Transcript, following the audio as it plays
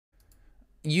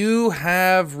You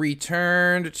have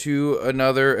returned to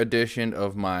another edition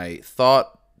of my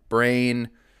thought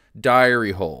brain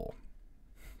diary hole,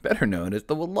 better known as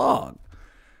the Wlog.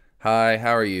 Hi,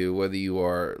 how are you? Whether you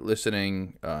are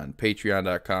listening on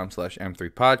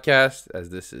patreon.com/m3podcast,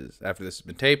 as this is after this has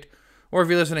been taped, or if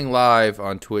you're listening live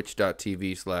on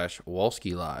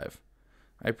twitch.tv/Walski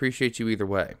I appreciate you either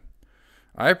way.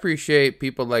 I appreciate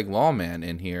people like Lawman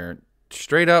in here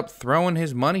straight up throwing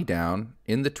his money down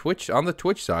in the Twitch on the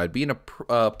Twitch side, being a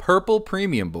purple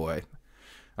premium boy.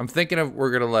 I'm thinking of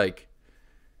we're gonna like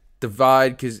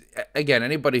divide, because again,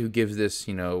 anybody who gives this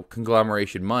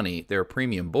conglomeration money, they're a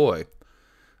premium boy.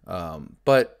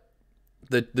 But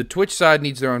the Twitch side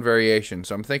needs their own variation.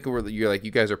 So I'm thinking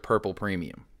you guys are purple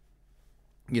premium.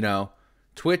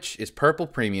 Twitch is purple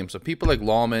premium. So people like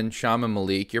Lawman, Shaman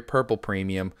Malik, you're purple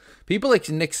premium. People like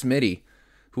Nick Smitty,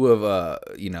 who have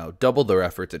doubled their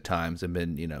efforts at times and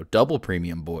been double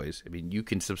premium boys. I mean, you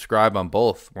can subscribe on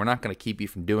both. We're not going to keep you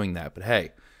from doing that, but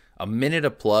hey, a minute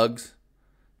of plugs.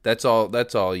 That's all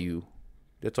you're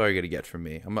going to get from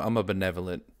me. I'm a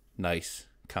benevolent, nice,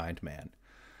 kind man.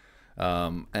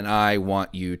 And I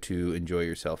want you to enjoy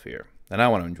yourself here. And I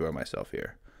want to enjoy myself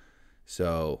here.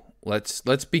 So let's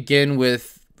begin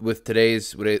with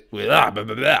today's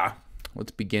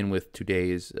let's begin with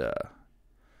today's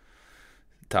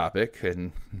topic.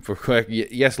 And for quick,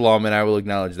 yes, Lawman, I will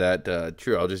acknowledge that.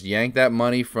 True, I'll just yank that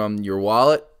money from your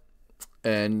wallet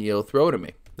and you'll throw it at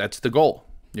me. That's the goal.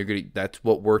 That's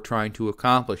what we're trying to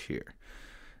accomplish here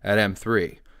at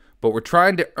M3. But we're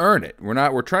trying to earn it.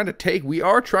 We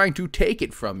are trying to take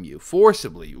it from you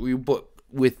forcibly.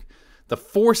 With the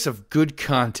force of good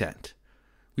content.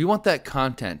 We want that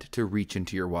content to reach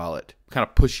into your wallet, kind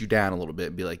of push you down a little bit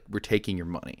and be like, we're taking your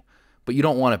money. But you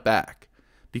don't want it back.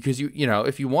 Because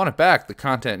if you want it back, the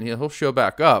content, he'll show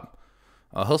back up.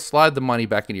 He'll slide the money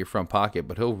back into your front pocket,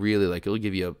 but he'll really he'll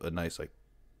give you a nice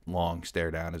long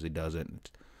stare down as he does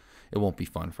it. It won't be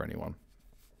fun for anyone.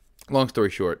 Long story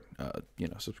short,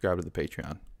 subscribe to the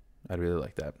Patreon. I'd really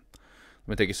like that. I'm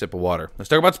going to take a sip of water. Let's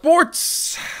talk about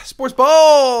sports. Sports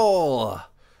ball.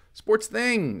 Sports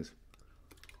things.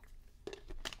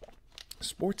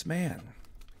 Sports man.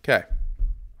 Okay.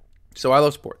 So I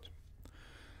love sports.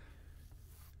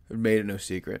 I've made it no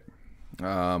secret.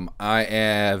 I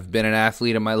have been an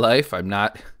athlete in my life. I'm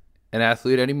not an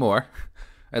athlete anymore.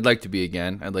 I'd like to be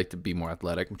again. I'd like to be more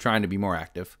athletic. I'm trying to be more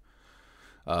active.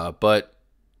 But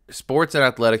sports and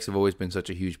athletics have always been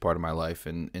such a huge part of my life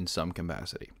in some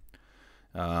capacity.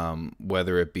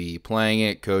 Whether it be playing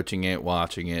it, coaching it,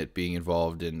 watching it, being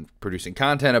involved in producing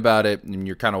content about it, and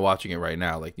you're kind of watching it right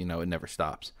now, it never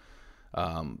stops.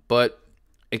 But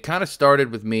it kind of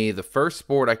started with me. The first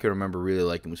sport I could remember really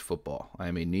liking was football.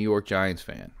 I'm a New York Giants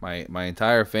fan. My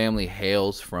entire family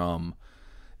hails from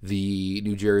the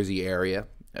New Jersey area,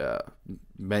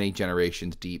 many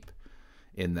generations deep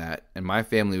in that. And my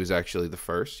family was actually the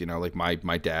first.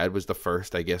 My dad was the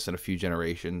first, I guess, in a few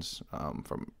generations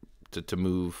to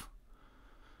move.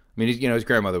 I mean, his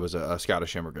grandmother was a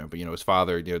Scottish immigrant, but his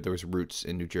father, there was roots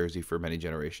in New Jersey for many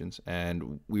generations,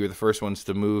 and we were the first ones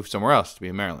to move somewhere else, to be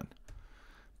in Maryland.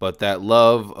 But that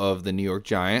love of the New York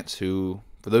Giants, who,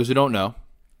 for those who don't know,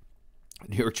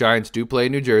 New York Giants do play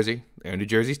in New Jersey. They're New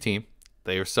Jersey's team.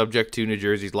 They are subject to New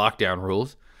Jersey's lockdown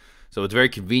rules. So it's very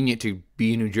convenient to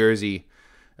be New Jersey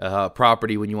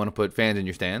property when you want to put fans in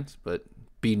your stands, but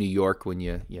be New York when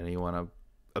you want to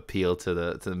appeal to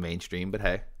the mainstream. But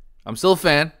hey, I'm still a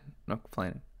fan. I'm not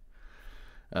complaining.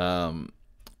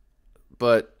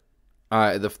 But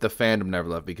the fandom never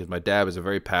left, because my dad was a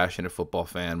very passionate football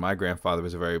fan. My grandfather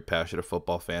was a very passionate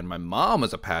football fan. My mom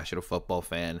was a passionate football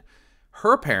fan.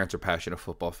 Her parents are passionate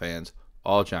football fans.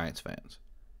 All Giants fans.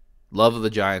 Love of the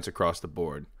Giants across the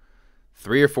board.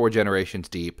 3 or 4 generations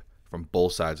deep from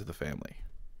both sides of the family.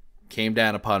 Came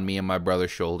down upon me and my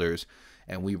brother's shoulders,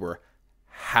 and we were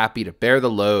happy to bear the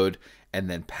load and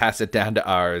then pass it down to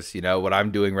ours, what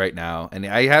I'm doing right now. And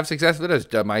I have success with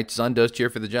it. My son does cheer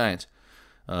for the Giants.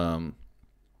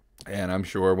 And I'm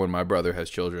sure when my brother has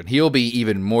children, he'll be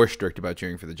even more strict about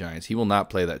cheering for the Giants. He will not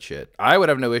play that shit. I would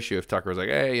have no issue if Tucker was like,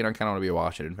 hey, I kind of want to be a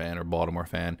Washington fan or Baltimore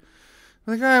fan.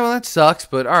 I'm like, all right, well, that sucks,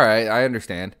 but all right, I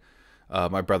understand.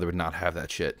 My brother would not have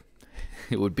that shit.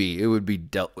 It would be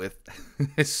dealt with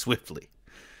swiftly.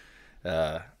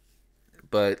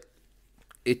 But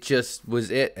it just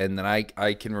was it. And then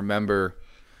I can remember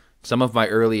some of my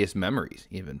earliest memories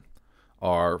even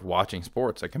are watching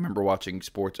sports. I can remember watching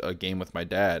a game with my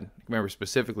dad. I remember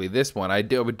specifically this one. I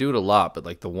would do it a lot,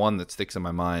 but the one that sticks in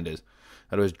my mind is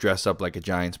I'd always dress up like a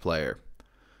Giants player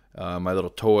My little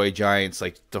toy Giants,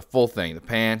 like the full thing, the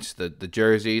pants, the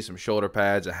jersey, some shoulder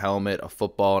pads, a helmet, a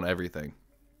football, and everything.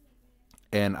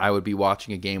 And I would be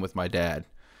watching a game with my dad.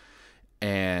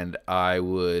 And I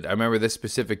remember this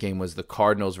specific game was the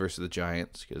Cardinals versus the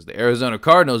Giants, because the Arizona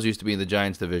Cardinals used to be in the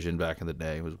Giants division back in the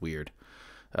day. It was weird.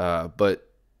 But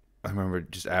I remember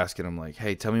just asking him, like,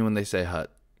 hey, tell me when they say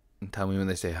hut and tell me when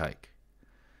they say hike.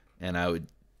 And I would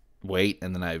wait,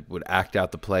 and then I would act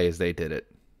out the play as they did it.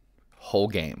 Whole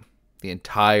game. The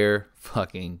entire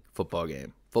fucking football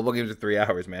game. Football games are 3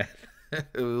 hours, man.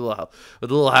 With a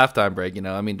little halftime break, you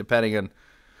know. I mean, depending on,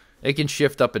 it can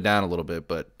shift up and down a little bit,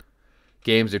 but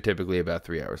games are typically about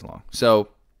 3 hours long. So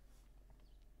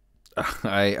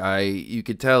you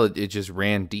could tell it just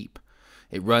ran deep.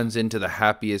 It runs into the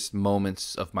happiest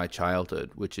moments of my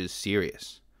childhood, which is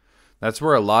serious. That's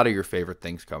where a lot of your favorite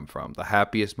things come from. The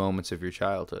happiest moments of your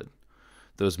childhood.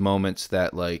 Those moments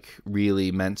that like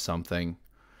really meant something,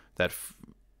 that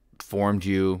formed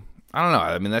you. I don't know.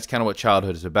 I mean, that's kind of what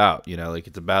childhood is about. You know, like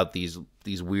it's about these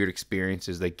weird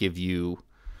experiences that give you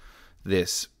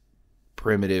this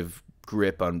primitive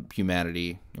grip on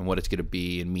humanity and what it's going to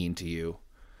be and mean to you.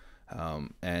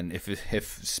 And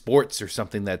if sports are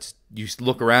something that's, you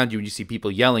look around you and you see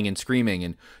people yelling and screaming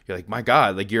and you're like, my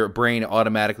God, like your brain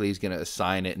automatically is going to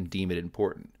assign it and deem it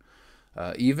important.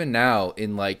 Even now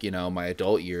in like, you know, my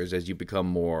adult years, as you become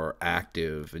more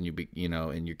active and you know,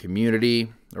 in your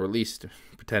community, or at least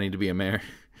pretending to be a mayor,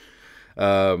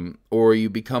 or you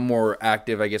become more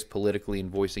active, I guess, politically in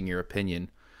voicing your opinion,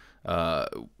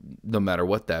 no matter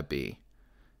what that be.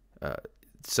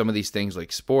 Some of these things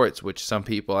like sports, which some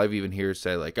people I've even heard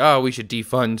say like, oh, we should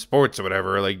defund sports or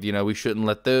whatever. Like, you know, we shouldn't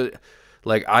let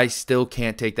like, I still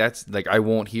can't take that. Like, I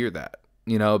won't hear that,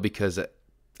 you know, because,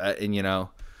 and you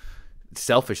know,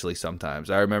 selfishly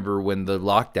sometimes. I remember when the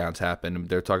lockdowns happened,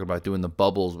 they're talking about doing the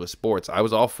bubbles with sports. I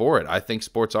was all for it. I think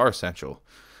sports are essential.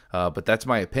 But that's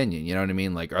my opinion. You know what I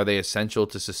mean? Like, are they essential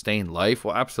to sustain life?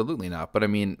 Well, absolutely not. But I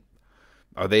mean,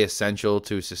 are they essential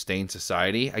to sustain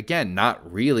society? Again, not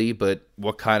really, but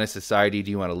what kind of society do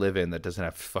you want to live in that doesn't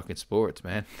have fucking sports,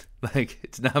 man? Like,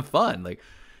 it's not fun. Like,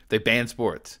 they ban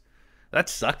sports. That'd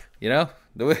suck, you know?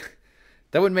 That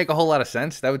wouldn't make a whole lot of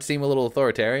sense. That would seem a little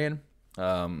authoritarian.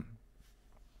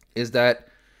 Is that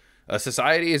a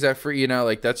society? Is that free? You know,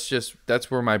 like, that's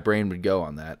where my brain would go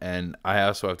on that. And I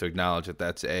also have to acknowledge that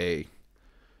that's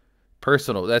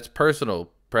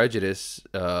personal prejudice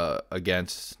not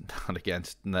against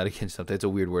something. It's a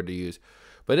weird word to use,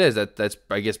 but it is. That's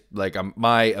I guess like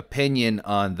my opinion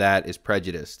on that is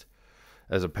prejudiced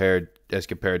as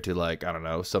compared to like, I don't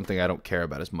know, something I don't care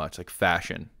about as much, like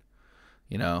fashion.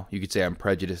 You know, you could say I'm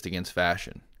prejudiced against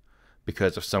fashion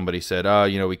because if somebody said, oh,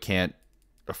 you know, we can't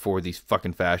afford these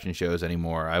fucking fashion shows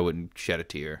anymore, I wouldn't shed a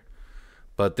tear.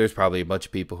 But there's probably a bunch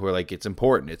of people who are like, it's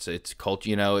important, it's culture,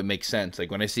 you know, it makes sense.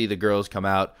 Like when I see the girls come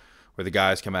out or the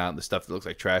guys come out and the stuff that looks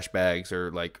like trash bags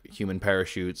or like human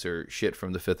parachutes or shit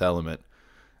from The Fifth Element,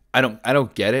 I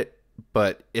don't get it,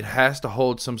 but it has to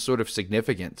hold some sort of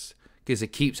significance because it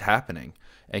keeps happening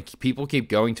and people keep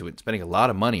going to it, spending a lot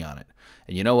of money on it.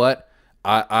 And you know what?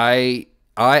 I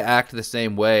act the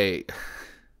same way.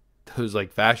 Those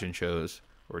like fashion shows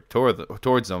or towards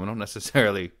them. I don't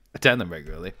necessarily attend them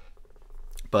regularly,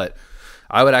 but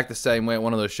I would act the same way at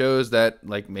one of those shows that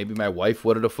like maybe my wife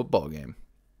would at a football game.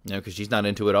 You know, because she's not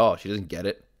into it all. She doesn't get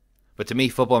it. But to me,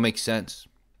 football makes sense.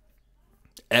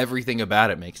 Everything about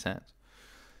it makes sense.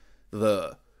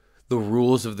 The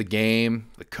rules of the game,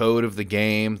 the code of the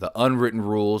game, the unwritten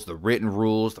rules, the written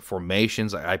rules, the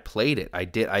formations. I played it.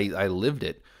 I lived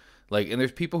it. Like, and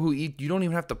there's people who you don't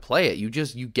even have to play it. You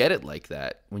get it like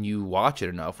that when you watch it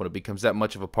enough, when it becomes that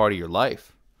much of a part of your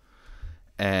life.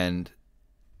 And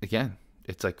again,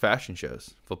 it's like fashion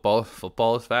shows.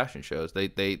 Football is fashion shows.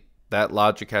 That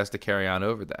logic has to carry on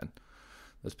over then.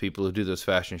 Those people who do those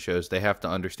fashion shows, they have to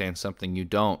understand something you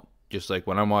don't. Just like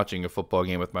when I'm watching a football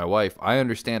game with my wife, I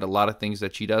understand a lot of things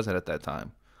that she doesn't at that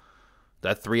time.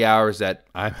 That 3 hours that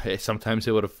sometimes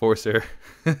it would have forced her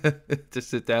to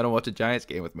sit down and watch a Giants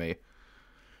game with me.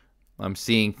 I'm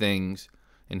seeing things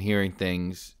and hearing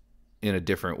things in a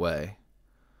different way.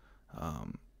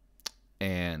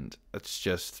 And it's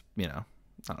just, you know,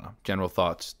 I don't know, general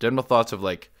thoughts of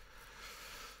like,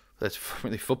 that's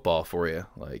really football for you.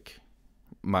 Like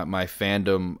my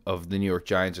fandom of the New York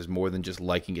Giants is more than just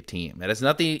liking a team. It has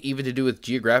nothing even to do with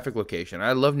geographic location.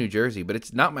 I love New Jersey, but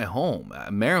it's not my home.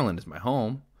 Maryland is my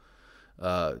home.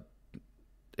 I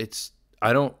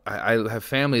have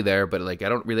family there, but like I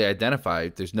don't really identify.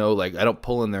 There's no like, I don't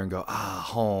pull in there and go,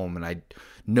 home, and I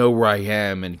know where I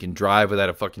am and can drive without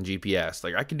a fucking GPS.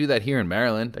 Like I can do that here in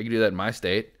Maryland. I can do that in my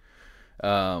state.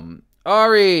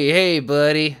 Ari, hey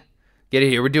buddy, get it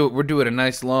here. We're doing a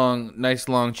nice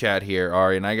long chat here,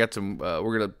 Ari, and I got some.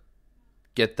 We're gonna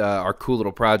get our cool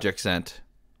little project sent.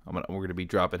 We're gonna be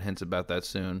dropping hints about that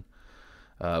soon.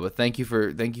 But thank you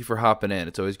for hopping in.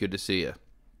 It's always good to see you.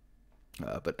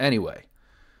 But anyway,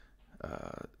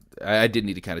 I did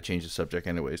need to kind of change the subject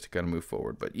anyways to kind of move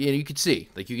forward. But yeah, you could see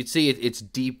it's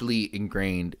deeply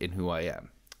ingrained in who I am,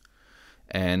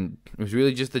 and it was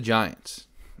really just the Giants.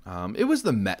 It was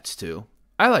the Mets too.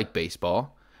 I like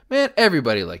baseball. Man,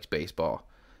 everybody likes baseball.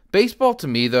 Baseball to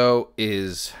me though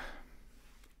is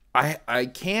I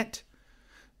can't.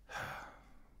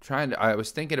 I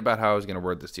was thinking about how I was going to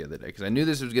word this the other day because I knew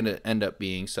this was going to end up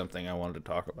being something I wanted to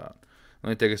talk about. Let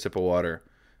me take a sip of water,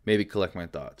 maybe collect my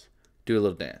thoughts, do a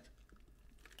little dance.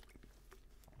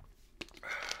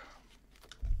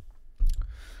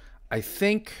 I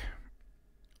think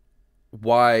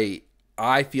why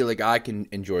I feel like I can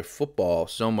enjoy football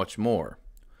so much more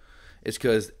is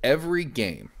because every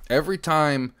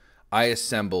time I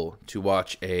assemble to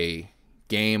watch a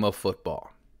game of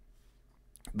football,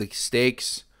 the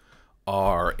stakes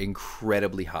are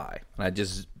incredibly high. And I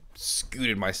just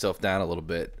scooted myself down a little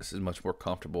bit. This is much more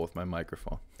comfortable with my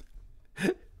microphone.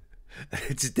 I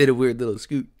just did a weird little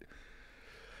scoot.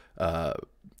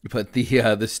 But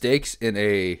the stakes in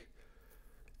a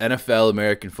NFL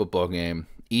American football game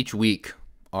each week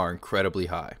are incredibly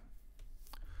high.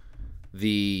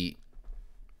 The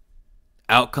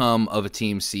outcome of a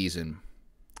team's season,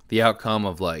 the outcome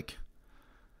of like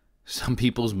some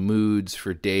people's moods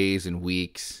for days and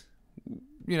weeks,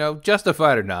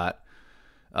 justified or not,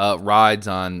 rides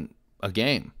on a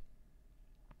game.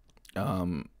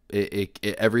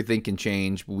 Everything can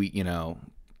change,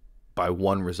 by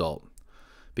one result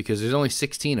because there's only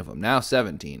 16 of them now,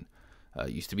 17.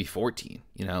 Used to be 14.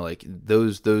 Like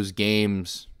those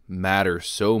games matter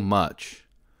so much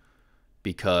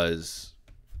because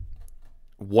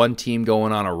one team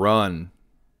going on a run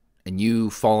and you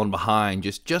falling behind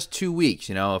just 2 weeks.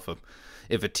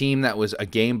 If a team that was a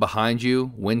game behind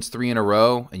you wins 3 in a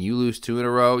row and you lose 2 in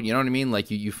a row, you know what I mean? Like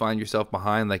you find yourself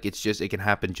behind. Like it can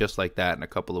happen just like that in a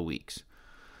couple of weeks.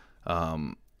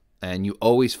 And you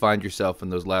always find yourself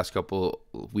in those last couple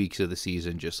of weeks of the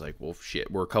season just like, well, shit,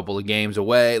 we're a couple of games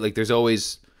away. Like there's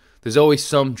always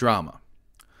some drama.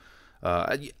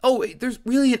 There's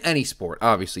really in any sport,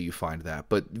 obviously you find that,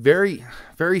 but very,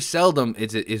 very seldom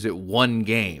is it one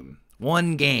game,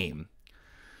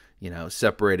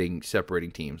 separating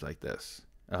teams like this.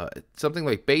 Something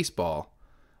like baseball,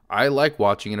 I like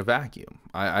watching in a vacuum.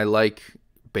 I like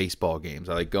baseball games.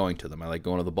 I like going to them. I like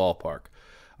going to the ballpark.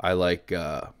 I like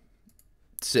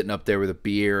sitting up there with a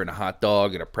beer and a hot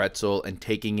dog and a pretzel and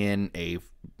taking in a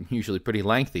usually pretty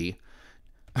lengthy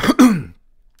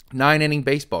 9-inning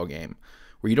baseball game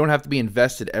where you don't have to be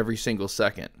invested every single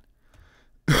second.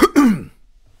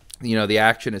 The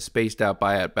action is spaced out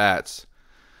by at-bats.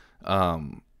 But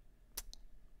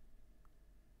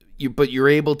you're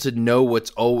able to know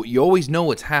you always know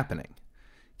what's happening.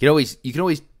 You can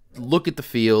always look at the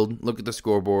field, look at the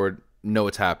scoreboard, know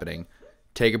what's happening.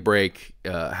 Take a break,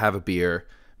 have a beer,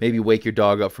 maybe wake your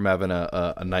dog up from having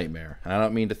a nightmare. I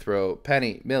don't mean to throw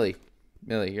Millie,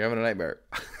 you're having a nightmare.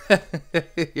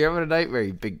 You're having a nightmare,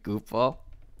 you big goofball.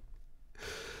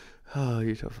 Oh,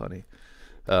 you're so funny.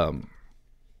 But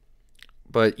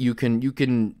you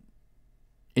can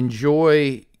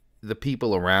enjoy the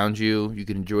people around you. You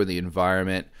can enjoy the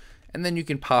environment, and then you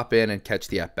can pop in and catch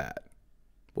the at bat.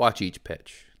 Watch each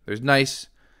pitch. There's nice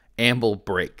ample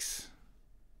breaks.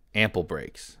 I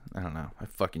don't know. I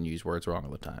fucking use words wrong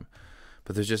all the time.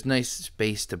 But there's just nice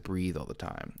space to breathe all the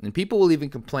time. And people will even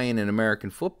complain in American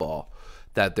football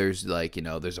that there's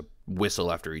there's a whistle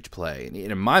after each play. And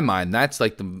in my mind, that's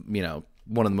like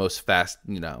one of the most fast,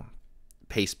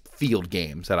 paced field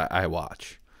games that I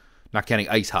watch. Not counting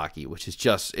ice hockey, which is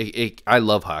just, I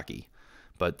love hockey.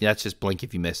 But that's just blink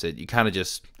if you miss it. You kind of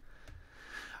just,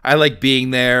 I like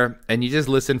being there, and you just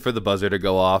listen for the buzzer to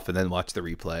go off and then watch the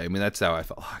replay. I mean, that's how I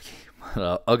felt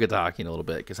hockey. I'll get to hockey in a little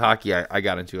bit, because hockey I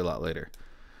got into a lot later.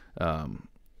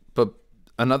 But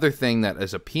another thing that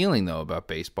is appealing, though, about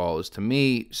baseball is, to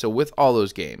me, so with all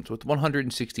those games, with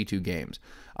 162 games,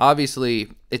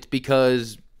 obviously it's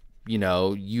because,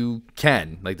 you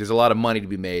can. Like, there's a lot of money to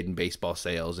be made in baseball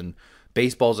sales, and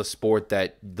baseball is a sport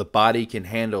that the body can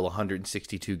handle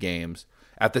 162 games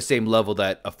at the same level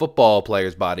that a football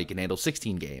player's body can handle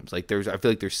 16 games. Like, I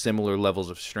feel like there's similar levels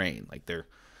of strain. Like, they're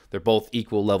both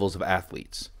equal levels of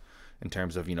athletes in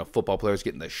terms of, football players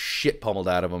getting the shit pummeled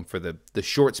out of them for the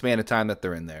short span of time that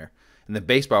they're in there. And the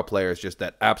baseball player is just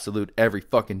that absolute every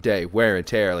fucking day wear and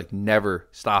tear, like never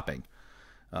stopping.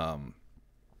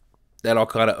 that all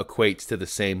kind of equates to the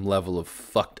same level of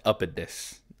fucked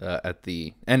upness at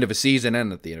the end of a season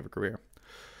and at the end of a career.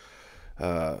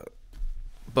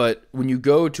 But when you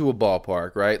go to a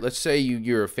ballpark, right? Let's say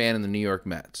you're a fan of the New York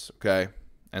Mets, okay?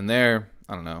 And they're,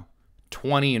 I don't know,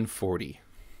 20-40,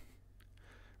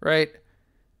 right?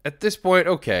 At this point,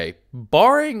 okay,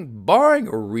 barring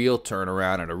a real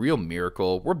turnaround and a real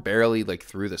miracle, we're barely like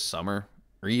through the summer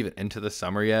or even into the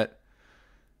summer yet.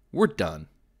 We're done.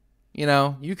 You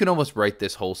know, you can almost write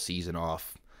this whole season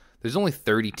off. There's only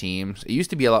 30 teams. It used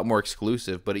to be a lot more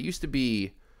exclusive, but it used to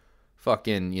be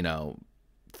fucking,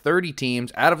 30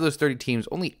 teams. Out of those 30 teams,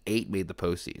 only 8 made the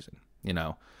postseason,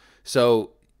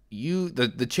 So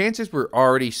the chances were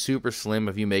already super slim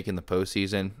of you making the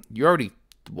postseason. You're already,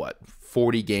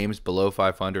 40 games below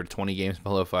 500, 20 games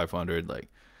below 500. Like,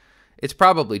 it's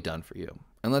probably done for you.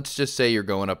 And let's just say you're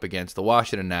going up against the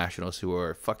Washington Nationals, who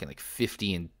are fucking like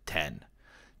 50-10.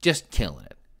 Just killing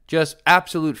it. Just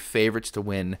absolute favorites to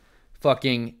win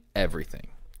fucking everything.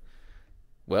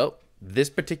 Well,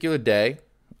 this particular day,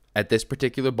 at this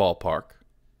particular ballpark,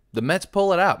 the Mets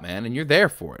pull it out, man, and you're there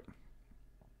for it.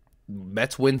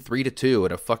 Mets win 3-2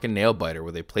 at a fucking nail biter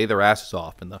where they play their asses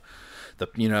off, and the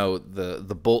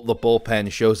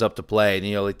bullpen shows up to play,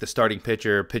 and like the starting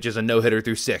pitcher pitches a no-hitter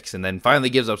through 6 and then finally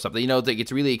gives up something.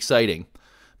 It's really exciting.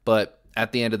 But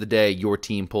at the end of the day, your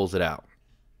team pulls it out.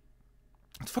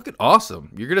 It's fucking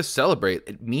awesome. You're going to celebrate.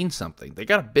 It means something. They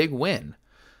got a big win.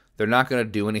 They're not going to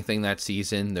do anything that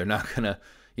season. They're not going to,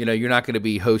 you're not going to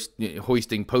be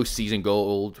hoisting postseason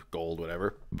gold,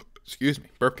 whatever. Excuse me,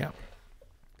 burp count.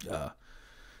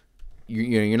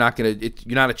 You're not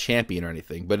a champion or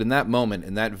anything, but in that moment,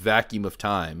 in that vacuum of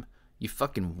time, you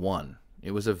fucking won.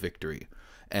 It was a victory,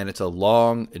 and it's a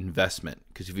long investment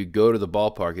because if you go to the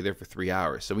ballpark, you're there for 3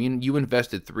 hours. So you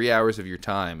invested 3 hours of your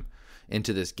time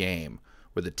into this game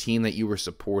where the team that you were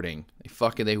supporting,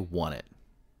 they won it.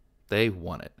 They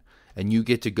won it, and you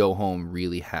get to go home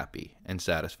really happy and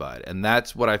satisfied, and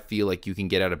that's what I feel like you can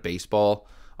get out of baseball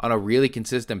on a really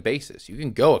consistent basis. You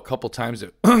can go a couple times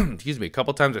a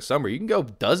summer. You can go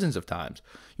dozens of times.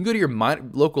 You can go to your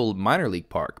local minor league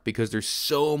park because there's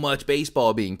so much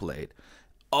baseball being played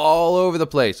all over the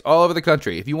place, all over the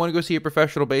country. If you want to go see a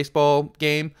professional baseball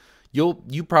game,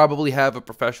 you probably have a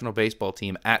professional baseball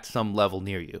team at some level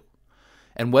near you.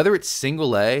 And whether it's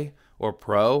single A or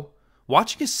pro,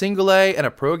 watching a single A and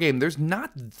a pro game, there's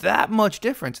not that much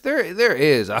difference. There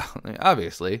is,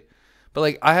 obviously.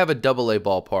 But I have a double A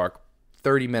ballpark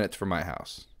 30 minutes from my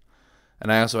house. And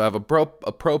I also have a pro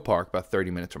park about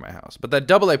 30 minutes from my house. But that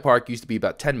double A park used to be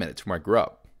about 10 minutes from where I grew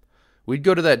up. We'd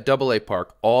go to that double A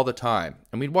park all the time.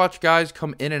 And we'd watch guys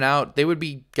come in and out. They would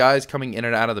be guys coming in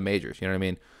and out of the majors, you know what I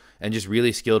mean? And just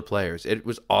really skilled players. It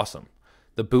was awesome.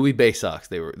 The Bowie Bay Sox,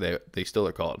 they still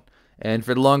are called. And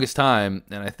for the longest time,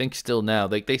 and I think still now,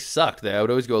 they sucked. I would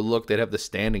always go look. They'd have the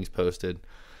standings posted.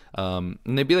 And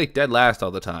they'd be dead last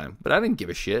all the time. But I didn't give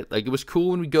a shit. It was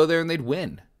cool when we'd go there and they'd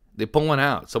win. They'd pull one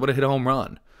out. Someone would hit a home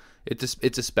run.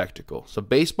 It's a spectacle. So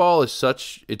baseball is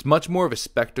it's much more of a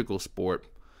spectacle sport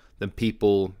than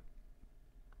people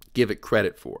give it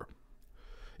credit for.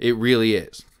 It really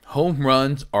is. Home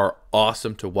runs are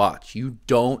awesome to watch. You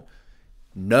don't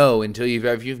know until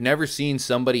if you've never seen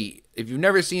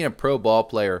a pro ball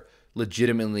player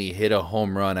legitimately hit a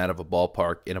home run out of a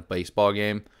ballpark in a baseball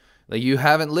game, you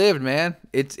haven't lived, man.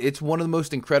 It's one of the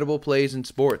most incredible plays in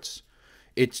sports.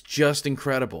 It's just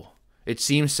incredible. It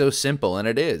seems so simple, and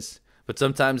it is. But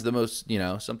sometimes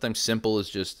sometimes simple is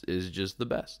just the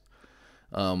best.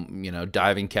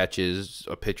 Diving catches,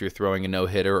 a pitcher throwing a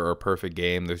no-hitter, or a perfect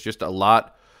game. There's just a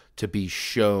lot to be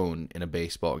shown in a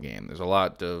baseball game. There's a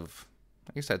lot of,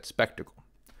 like I said, spectacle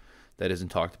that isn't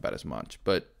talked about as much.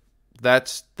 But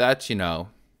that's I don't know,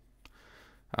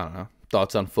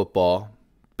 thoughts on football,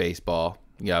 baseball.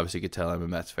 You obviously could tell I'm a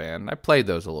Mets fan. I played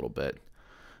those a little bit.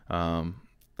 And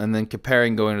then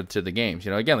comparing going to the games.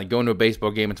 Again, going to a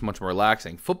baseball game, it's much more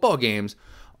relaxing. Football games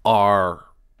are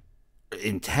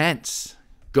intense.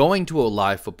 Going to a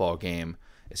live football game,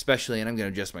 especially, and I'm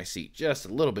going to adjust my seat just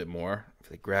a little bit more. I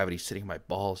feel like gravity's sitting in my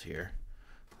balls here.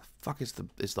 What the fuck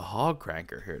is the hog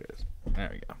cranker? Here it is. There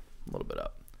we go. A little bit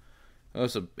up.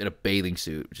 Also in a bathing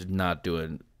suit, which is not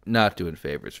doing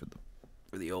favors for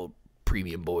the old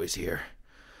premium boys here.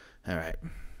 All right.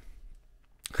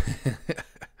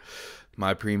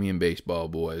 My premium baseball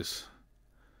boys.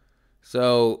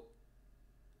 So,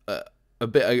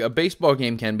 a baseball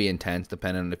game can be intense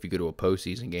depending on if you go to a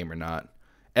postseason game or not.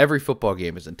 Every football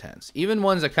game is intense, even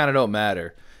ones that kind of don't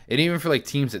matter. And even for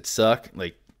teams that suck,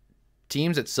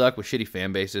 teams that suck with shitty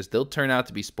fan bases, they'll turn out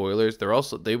to be spoilers.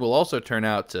 They will also turn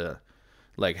out to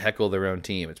like heckle their own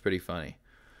team. It's pretty funny.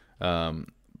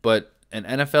 But an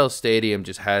NFL stadium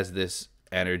just has this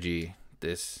energy,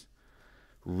 this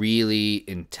really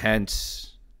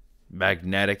intense,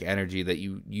 magnetic energy that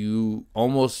you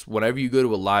almost, whenever you go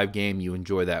to a live game, you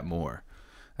enjoy that more.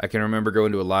 I can remember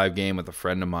going to a live game with a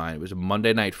friend of mine. It was a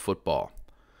Monday Night Football.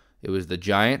 It was the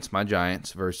Giants, my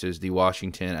Giants, versus the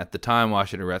Washington, at the time,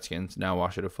 Washington Redskins, now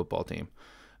Washington football team.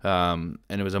 And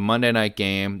it was a Monday night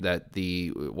game that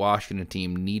the Washington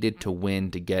team needed to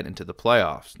win to get into the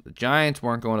playoffs. The Giants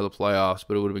weren't going to the playoffs,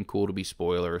 but it would have been cool to be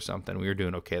spoiler or something. We were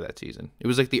doing okay that season. It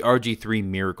was like the RG3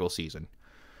 miracle season.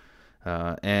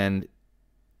 And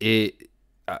the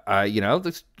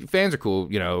fans are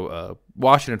cool.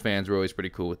 Washington fans were always pretty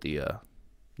cool with the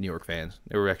New York fans.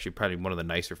 They were actually probably one of the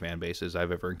nicer fan bases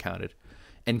I've ever encountered.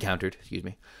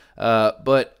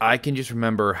 But I can just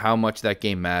remember how much that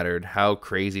game mattered, how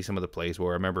crazy some of the plays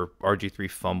were. I remember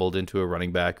RG3 fumbled into a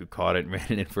running back who caught it and ran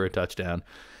it in for a touchdown.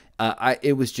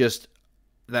 It was just,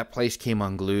 that place came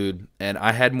unglued, and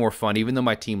I had more fun. Even though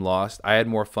my team lost, I had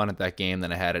more fun at that game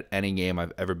than I had at any game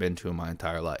I've ever been to in my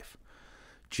entire life.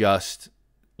 Just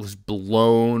was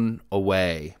blown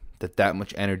away that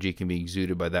much energy can be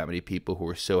exuded by that many people who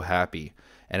were so happy.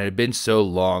 And it had been so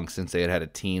long since they had a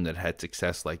team that had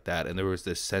success like that. And there was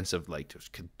this sense of like, there was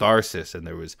catharsis, and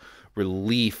there was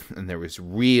relief, and there was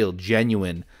real,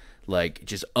 genuine, like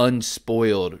just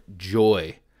unspoiled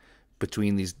joy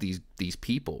between these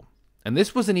people. And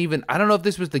this wasn't even, I don't know if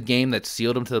this was the game that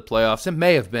sealed them to the playoffs. It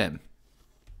may have been.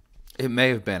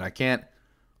 I can't.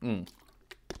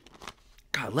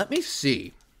 God, let me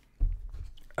see.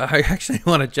 I actually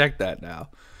want to check that now.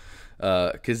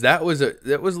 Because that was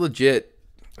legit.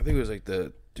 I think it was like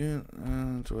the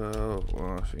 12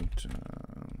 Washington.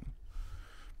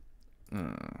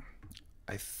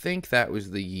 I think that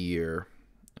was the year,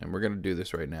 and we're gonna do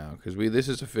this right now because this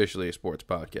is officially a sports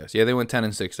podcast. Yeah, they went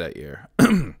 10-6 that year.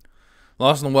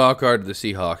 Lost in the wild card to the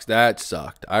Seahawks. That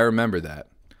sucked. I remember that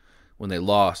when they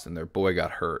lost and their boy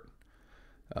got hurt.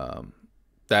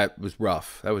 That was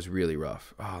rough. That was really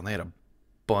rough. Oh, and they had a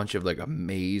bunch of like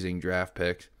amazing draft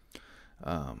picks.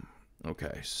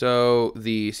 Okay, so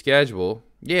the schedule,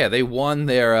 yeah, they won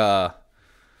their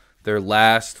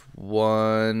last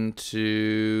 1,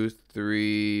 2,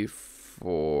 3,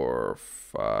 4,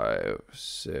 5,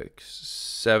 6,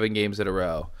 7 games in a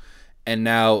row. And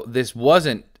now this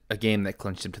wasn't a game that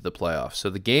clinched them to the playoffs. So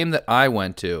the game that I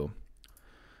went to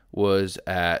was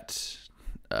at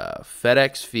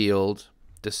FedEx Field,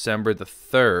 December the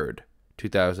 3rd,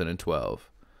 2012.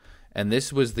 And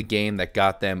this was the game that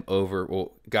got them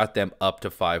up to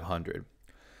 500.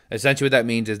 Essentially what that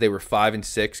means is they were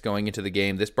 5-6 going into the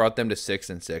game. This brought them to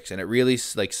 6-6, and it really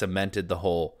like cemented the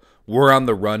whole, we're on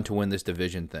the run to win this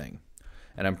division thing.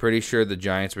 And I'm pretty sure the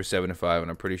Giants were 7-5, and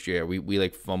I'm pretty sure we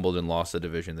like fumbled and lost the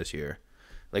division this year.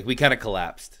 Like we kind of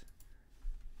collapsed.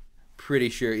 Pretty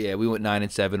sure, yeah, we went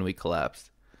 9-7 and we collapsed.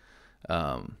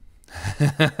 Fucking,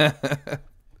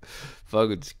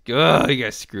 you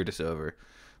guys screwed us over.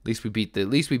 At least we beat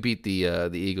the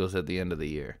Eagles at the end of the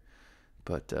year.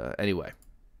 But anyway,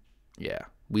 yeah,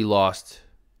 we lost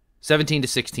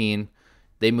 17-16.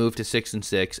 They moved to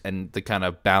 6-6, and the kind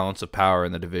of balance of power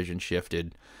in the division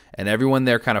shifted, and everyone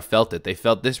there kind of felt it. They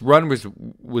felt this run was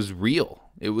real.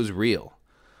 It was real.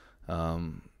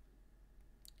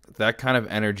 That kind of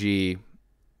energy,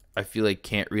 I feel like,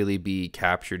 can't really be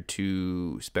captured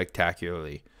too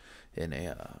spectacularly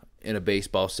in a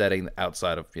baseball setting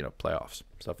outside of playoffs,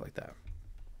 stuff like that.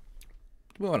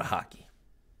 We want hockey.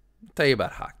 I'll tell you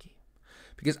about hockey,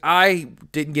 because I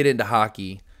didn't get into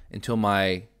hockey until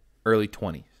my early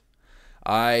 20s.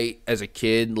 I, as a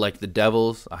kid, liked the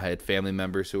Devils. I had family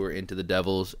members who were into the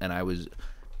Devils, and I was,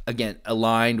 again,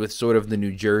 aligned with sort of the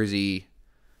New Jersey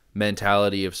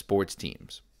mentality of sports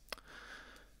teams.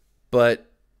 But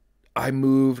my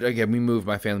family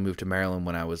moved to Maryland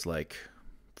when I was like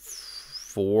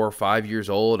 4 or 5 years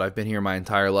old. I've been here my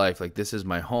entire life. Like, this is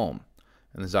my home.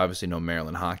 And there's obviously no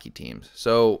Maryland hockey teams.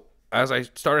 So as I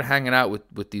started hanging out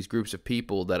with these groups of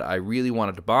people that I really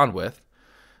wanted to bond with,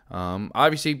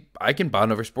 obviously I can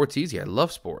bond over sports easy. I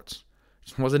love sports.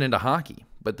 Just wasn't into hockey.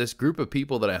 But this group of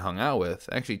people that I hung out with,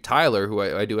 actually Tyler, who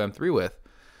I do M3 with,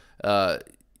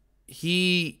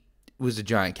 he was a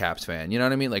giant Caps fan. You know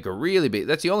what I mean? Like a really big,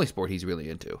 that's the only sport he's really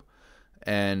into.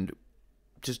 And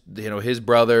just, his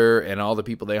brother and all the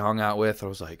people they hung out with, I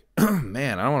was like,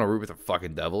 man, I don't want to root with the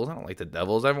fucking Devils. I don't like the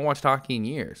Devils. I haven't watched hockey in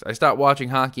years. I stopped watching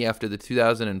hockey after the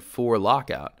 2004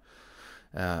 lockout.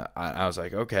 I was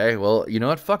like, okay, well, you know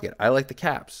what? Fuck it. I like the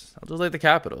Caps. I'll just like the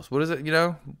Capitals. What is it?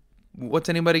 What's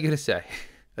anybody going to say?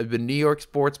 I've been New York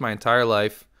sports my entire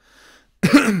life.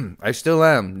 I still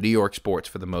am New York sports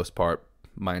for the most part,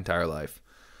 my entire life.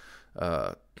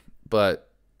 But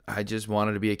I just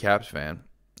wanted to be a Caps fan.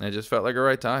 And it just felt like a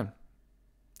right time.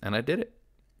 And I did it.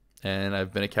 And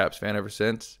I've been a Caps fan ever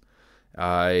since.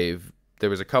 There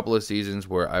was a couple of seasons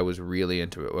where I was really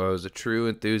into it, where I was a true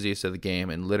enthusiast of the game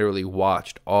and literally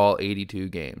watched all 82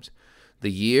 games.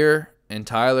 The year, and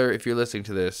Tyler, if you're listening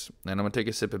to this, and I'm going to take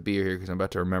a sip of beer here because I'm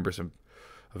about to remember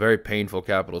a very painful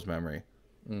Capitals memory.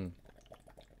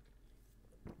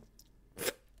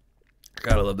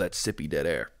 Gotta love that sippy dead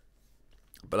air.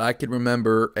 But I can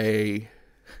remember the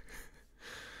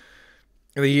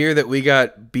year that we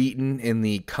got beaten in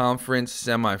the conference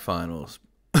semifinals,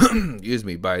 excuse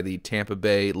me, by the Tampa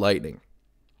Bay Lightning.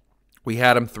 We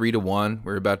had them 3-1.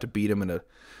 We were about to beat them in a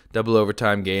double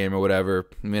overtime game or whatever.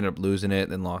 We ended up losing it,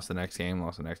 then lost the next game.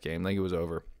 I think it was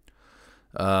over.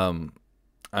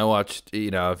 I watched,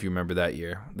 if you remember that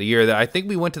year. The year that I think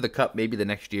we went to the Cup maybe the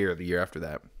next year or the year after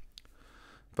that.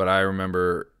 But I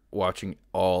remember watching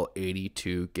all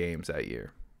 82 games that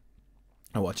year.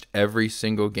 I watched every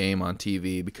single game on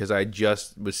TV because I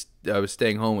was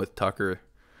staying home with Tucker,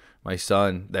 my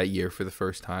son, that year for the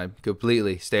first time.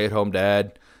 Completely stay-at-home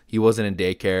dad. He wasn't in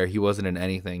daycare. He wasn't in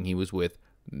anything. He was with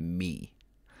me.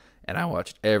 And I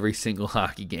watched every single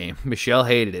hockey game. Michelle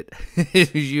hated it.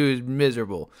 She was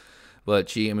miserable. But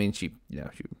she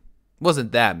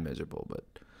wasn't that miserable, but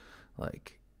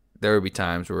like there would be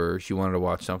times where she wanted to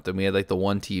watch something. We had like the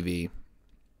one TV.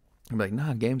 I'm like,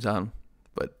 nah, game's on.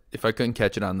 But if I couldn't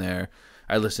catch it on there,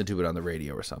 I listened to it on the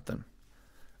radio or something.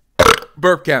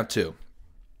 Burp count 2.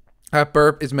 That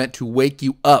burp is meant to wake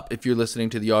you up if you're listening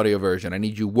to the audio version. I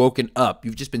need you woken up.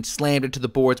 You've just been slammed into the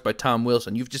boards by Tom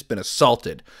Wilson. You've just been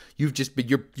assaulted. You've just been,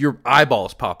 your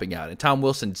eyeballs popping out. And Tom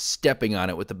Wilson stepping on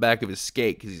it with the back of his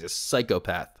skate because he's a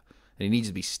psychopath. And he needs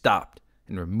to be stopped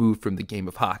and removed from the game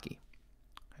of hockey.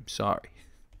 I'm sorry.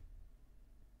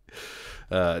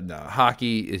 No,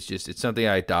 hockey is just, it's something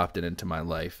I adopted into my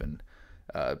life and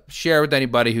share with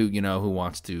anybody who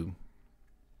wants to.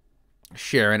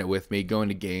 Sharing it with me, going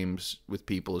to games with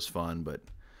people is fun, but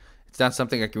it's not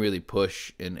something I can really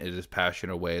push in as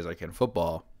passionate a way as I can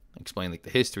football. Explain like the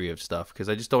history of stuff because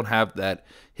I just don't have that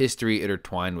history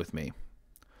intertwined with me.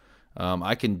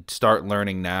 I can start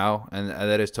learning now, and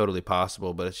that is totally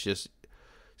possible, but it's just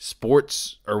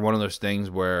sports are one of those things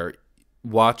where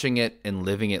watching it and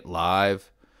living it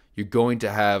live, you're going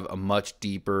to have a much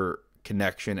deeper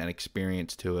connection and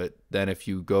experience to it than if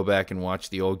you go back and watch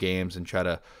the old games and try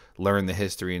to learn the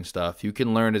history and stuff. You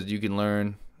can learn as you can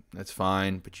learn. That's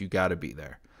fine, but you got to be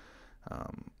there.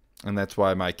 And that's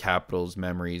why my Capitals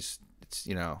memories, it's,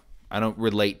 I don't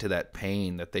relate to that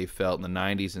pain that they felt in the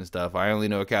 90s and stuff. I only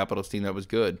know a Capitals team that was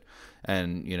good.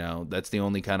 And, that's the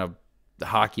only kind of the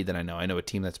hockey that I know. I know a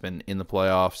team that's been in the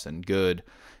playoffs and good,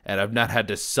 and I've not had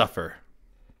to suffer.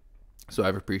 So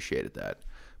I've appreciated that.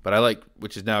 But I like,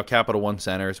 which is now Capital One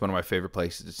Center. It's one of my favorite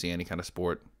places to see any kind of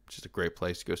sport. It's just a great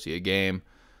place to go see a game.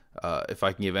 If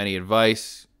I can give any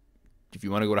advice, if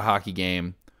you want to go to a hockey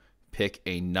game, pick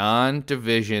a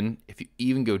non-division, if you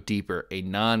even go deeper, a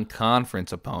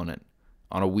non-conference opponent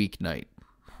on a weeknight.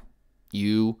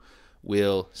 You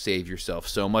will save yourself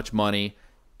so much money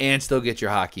and still get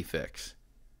your hockey fix.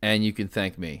 And you can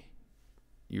thank me.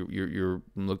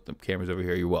 Look, the camera's over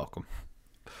here. You're welcome.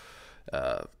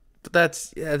 But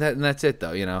that's it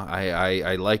though.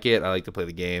 I like it. I like to play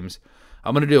the games.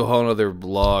 I'm gonna do a whole other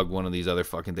vlog one of these other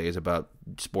fucking days about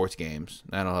sports games.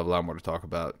 And I'll have a lot more to talk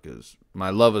about because my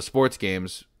love of sports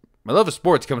comes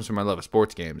from my love of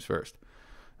sports games first.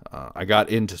 I got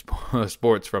into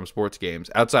sports from sports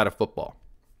games outside of football.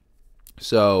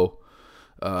 So,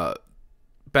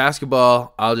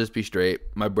 basketball, I'll just be straight.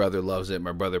 My brother loves it.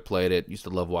 My brother played it. Used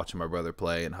to love watching my brother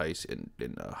play in high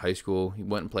school. He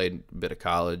went and played a bit of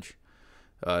college.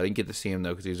 I didn't get to see him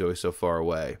though because he was always so far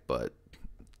away. But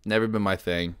never been my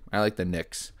thing. I like the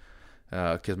Knicks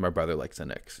because my brother likes the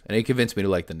Knicks, and he convinced me to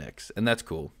like the Knicks, and that's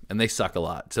cool. And they suck a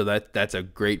lot, so that's a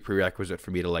great prerequisite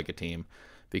for me to like a team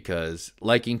because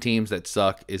liking teams that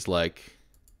suck is like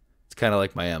it's kind of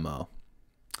like my MO.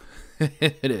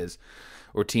 It is.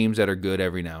 Or teams that are good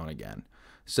every now and again.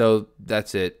 So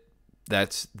that's it.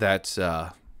 That's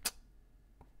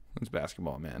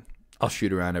basketball, man. I'll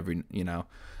shoot around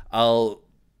I'll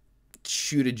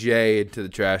shoot a J into the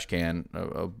trash can,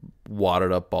 a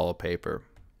wadded up ball of paper.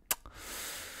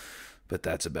 But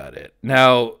that's about it.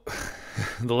 Now,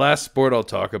 the last sport I'll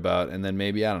talk about, and then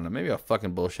maybe I'll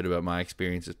fucking bullshit about my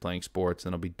experiences playing sports,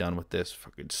 and I'll be done with this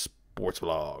fucking sports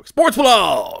vlog. Sports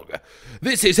vlog!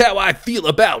 This is how I feel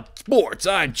about sports.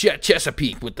 I'm Chet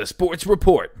Chesapeake with the Sports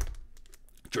Report.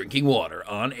 Drinking water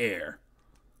on air.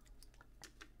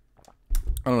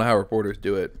 I don't know how reporters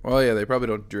do it. Well, yeah, they probably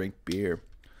don't drink beer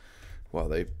while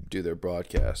they do their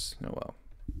broadcasts. Oh,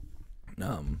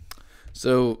 well.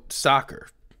 So soccer,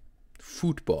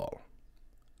 football,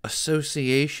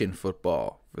 association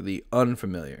football for the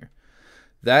unfamiliar.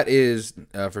 That is,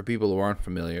 for people who aren't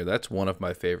familiar, that's one of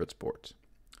my favorite sports.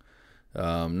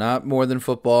 Not more than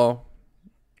football.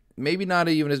 Maybe not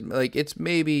even as like it's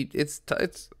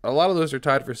a lot of those are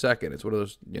tied for second. It's one of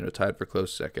those tied for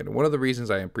close second. And one of the reasons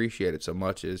I appreciate it so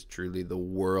much is truly the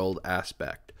world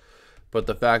aspect, but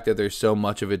the fact that there's so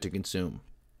much of it to consume.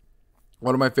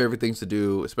 One of my favorite things to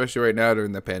do, especially right now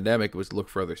during the pandemic, was look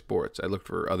for other sports. I looked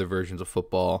for other versions of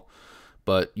football,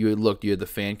 but you had the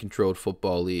fan-controlled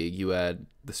football league, you had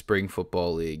the spring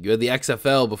football league, you had the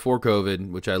XFL before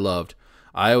COVID, which I loved.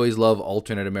 I always love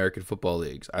alternate American football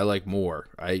leagues. I like more.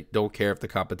 I don't care if the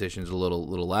competition's a little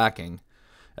lacking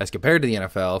as compared to the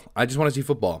NFL. I just want to see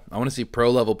football. I want to see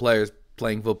pro-level players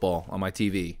playing football on my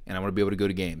TV, and I want to be able to go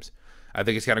to games. I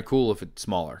think it's kind of cool if it's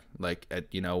smaller. Like,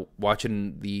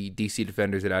 watching the DC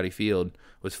Defenders at Audi Field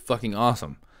was fucking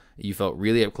awesome. You felt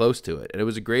really up close to it, and it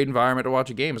was a great environment to watch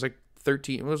a game. It was like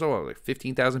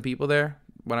 15,000 people there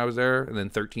when I was there, and then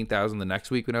 13,000 the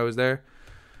next week when I was there.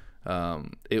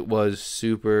 It was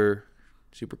super,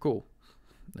 super cool.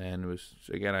 And it was,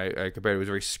 again, I compared it was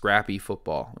very scrappy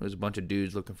football. It was a bunch of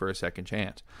dudes looking for a second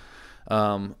chance.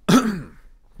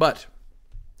 But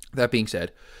that being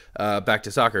said, back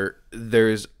to soccer,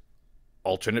 there's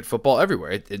alternate football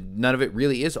everywhere. None of it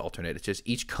really is alternate. It's just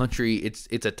each country, it's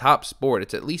a top sport.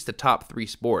 It's at least a top 3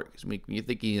 sport. Because when you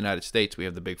think of the United States, we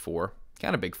have the big 4,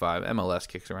 kind of big 5. MLS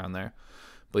kicks around there.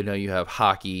 But you have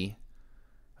hockey,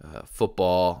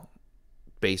 football,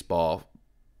 baseball,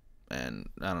 and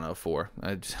I don't know, 4.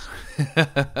 I just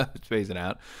phasing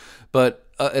out. But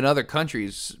in other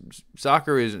countries,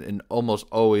 soccer is almost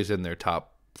always in their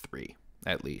top 3,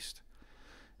 at least.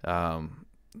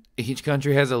 Each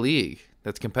country has a league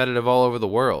that's competitive all over the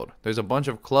world. There's a bunch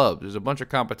of clubs. There's a bunch of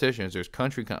competitions. There's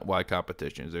country-wide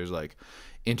competitions. There's like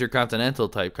intercontinental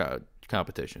type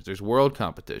competitions. There's world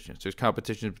competitions. There's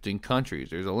competitions between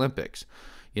countries. There's Olympics.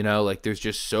 There's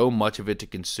just so much of it to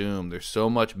consume. There's so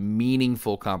much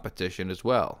meaningful competition as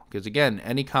well. Because again,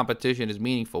 any competition is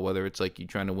meaningful, whether it's like you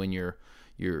trying to win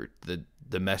the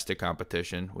domestic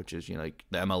competition, which is like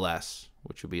the MLS,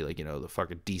 which would be like the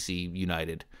fucking DC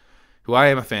United, who I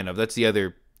am a fan of. That's the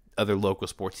other local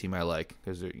sports team I like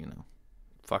because they're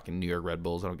fucking New York Red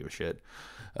Bulls. I don't give a shit.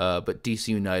 But DC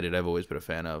United, I've always been a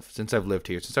fan of since I've lived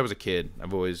here. Since I was a kid,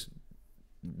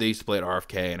 they used to play at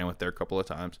RFK, and I went there a couple of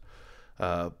times.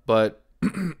 But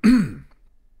that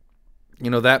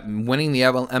winning the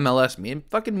MLS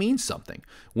fucking means something.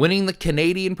 Winning the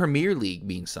Canadian Premier League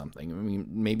means something. I mean,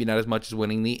 maybe not as much as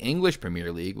winning the English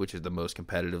Premier League, which is the most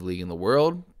competitive league in the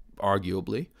world,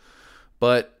 arguably.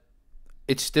 But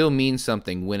it still means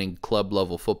something winning club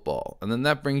level football. And then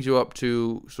that brings you up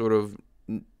to sort of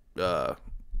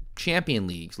champion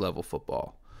leagues level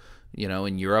football.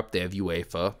 In Europe they have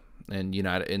UEFA, and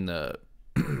in the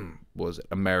North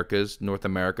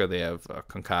America, they have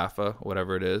CONCACAF,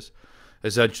 whatever it is.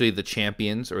 Essentially, the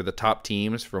champions or the top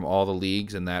teams from all the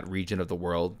leagues in that region of the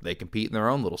world, they compete in their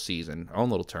own little season, own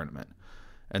little tournament.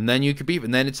 And then you compete,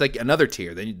 and then it's like another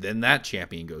tier. Then that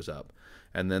champion goes up.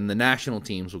 And then the national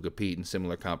teams will compete in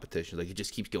similar competitions. Like, it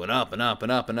just keeps going up and up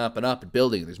and up and up and up and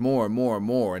building. There's more and more and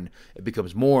more, and it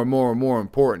becomes more and more and more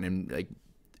important. And like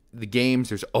the games,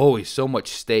 there's always so much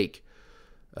stake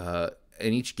in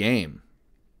each game.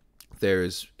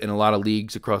 There's, in a lot of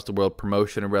leagues across the world,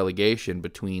 promotion and relegation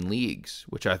between leagues,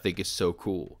 which I think is so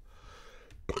cool.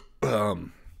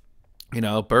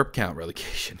 Burp count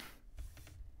relegation.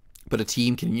 But a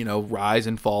team can, rise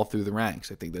and fall through the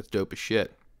ranks. I think that's dope as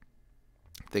shit.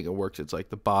 I think it works. It's like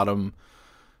the bottom,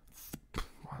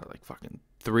 fucking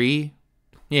 3.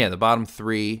 Yeah, the bottom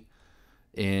 3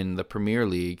 in the Premier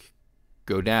League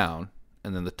go down.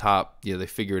 And then the top, they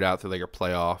figure it out through like a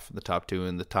playoff. The top 2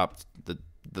 and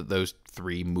those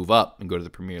 3 move up and go to the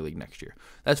Premier League next year.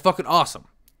 That's fucking awesome.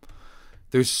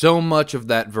 There's so much of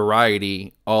that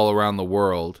variety all around the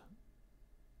world.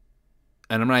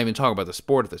 And I'm not even talking about the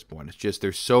sport at this point. It's just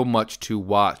there's so much to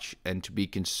watch and to be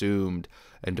consumed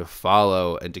and to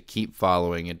follow and to keep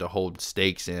following and to hold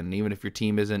stakes in. And even if your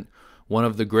team isn't one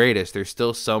of the greatest, there's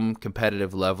still some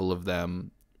competitive level of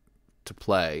them to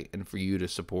play and for you to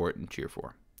support and cheer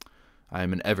for. I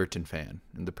am an Everton fan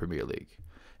in the Premier League.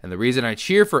 And the reason I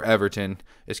cheer for Everton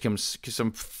is because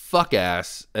some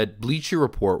fuck-ass at Bleacher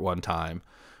Report one time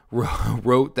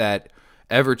wrote that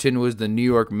Everton was the New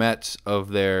York Mets of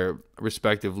their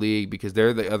respective league because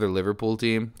they're the other Liverpool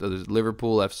team. So there's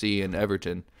Liverpool FC and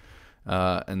Everton.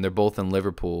 and they're both in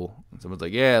Liverpool. And someone's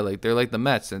like, yeah, like they're like the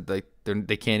Mets, and like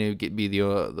they can't even be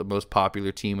the most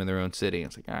popular team in their own city. And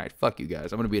it's like, all right, fuck you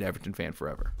guys. I'm gonna be an Everton fan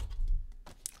forever.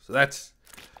 So that's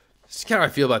kind of how I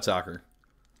feel about soccer.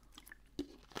 I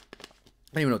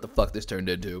don't even know what the fuck this turned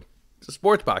into. It's a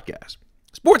sports podcast.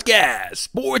 Sportscast,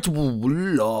 Sports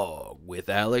Wlog with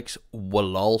Alex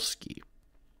Wlolski,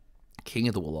 king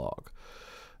of the Wlog.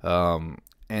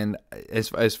 And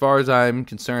as far as I'm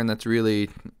concerned, it's really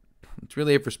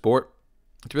it for sport.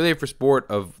 It's really it for sport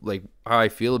of like how I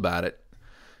feel about it,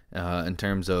 in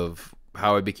terms of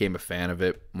how I became a fan of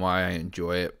it, why I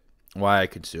enjoy it, why I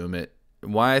consume it,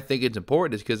 why I think it's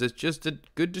important is because it's just a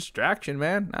good distraction,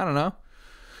 man. I don't know.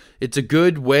 It's a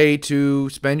good way to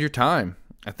spend your time.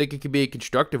 I think it could be a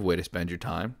constructive way to spend your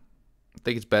time. I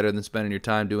think it's better than spending your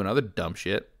time doing other dumb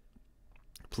shit,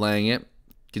 playing it,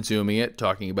 consuming it,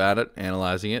 talking about it,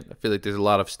 analyzing it. I feel like there's a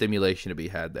lot of stimulation to be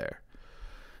had there.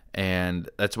 And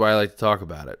that's why I like to talk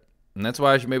about it. And that's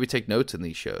why I should maybe take notes in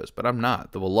these shows, but I'm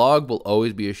not. The Wlog will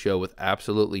always be a show with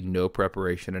absolutely no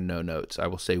preparation and no notes. I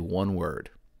will say one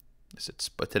word.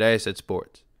 But today I said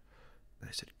sports. And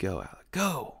I said, go, Alec,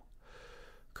 go.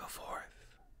 Go forth.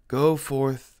 Go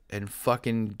forth and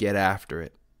fucking get after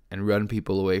it and run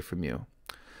people away from you.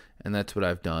 And that's what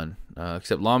I've done.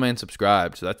 Except Lawman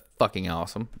subscribed, so that's fucking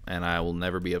awesome. And I will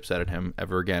never be upset at him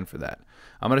ever again for that.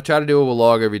 I'm going to try to do a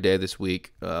vlog every day this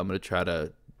week. I'm going to try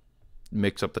to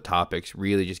mix up the topics,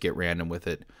 really just get random with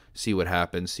it, see what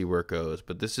happens, see where it goes.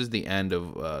 But this is the end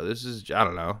of, I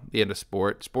don't know, the end of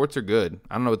sport. Sports are good.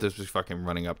 I don't know what this was fucking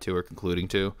running up to or concluding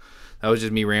to. That was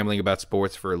just me rambling about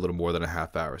sports for a little more than a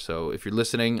half hour. So if you're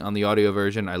listening on the audio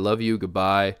version, I love you.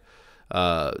 Goodbye.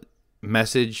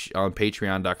 Message on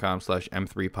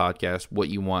patreon.com/M3podcast what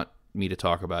you want me to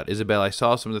talk about. Isabel, I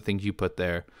saw some of the things you put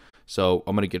there, so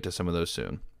I'm going to get to some of those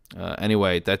soon.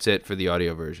 Anyway, that's it for the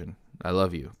audio version. I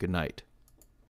love you. Good night.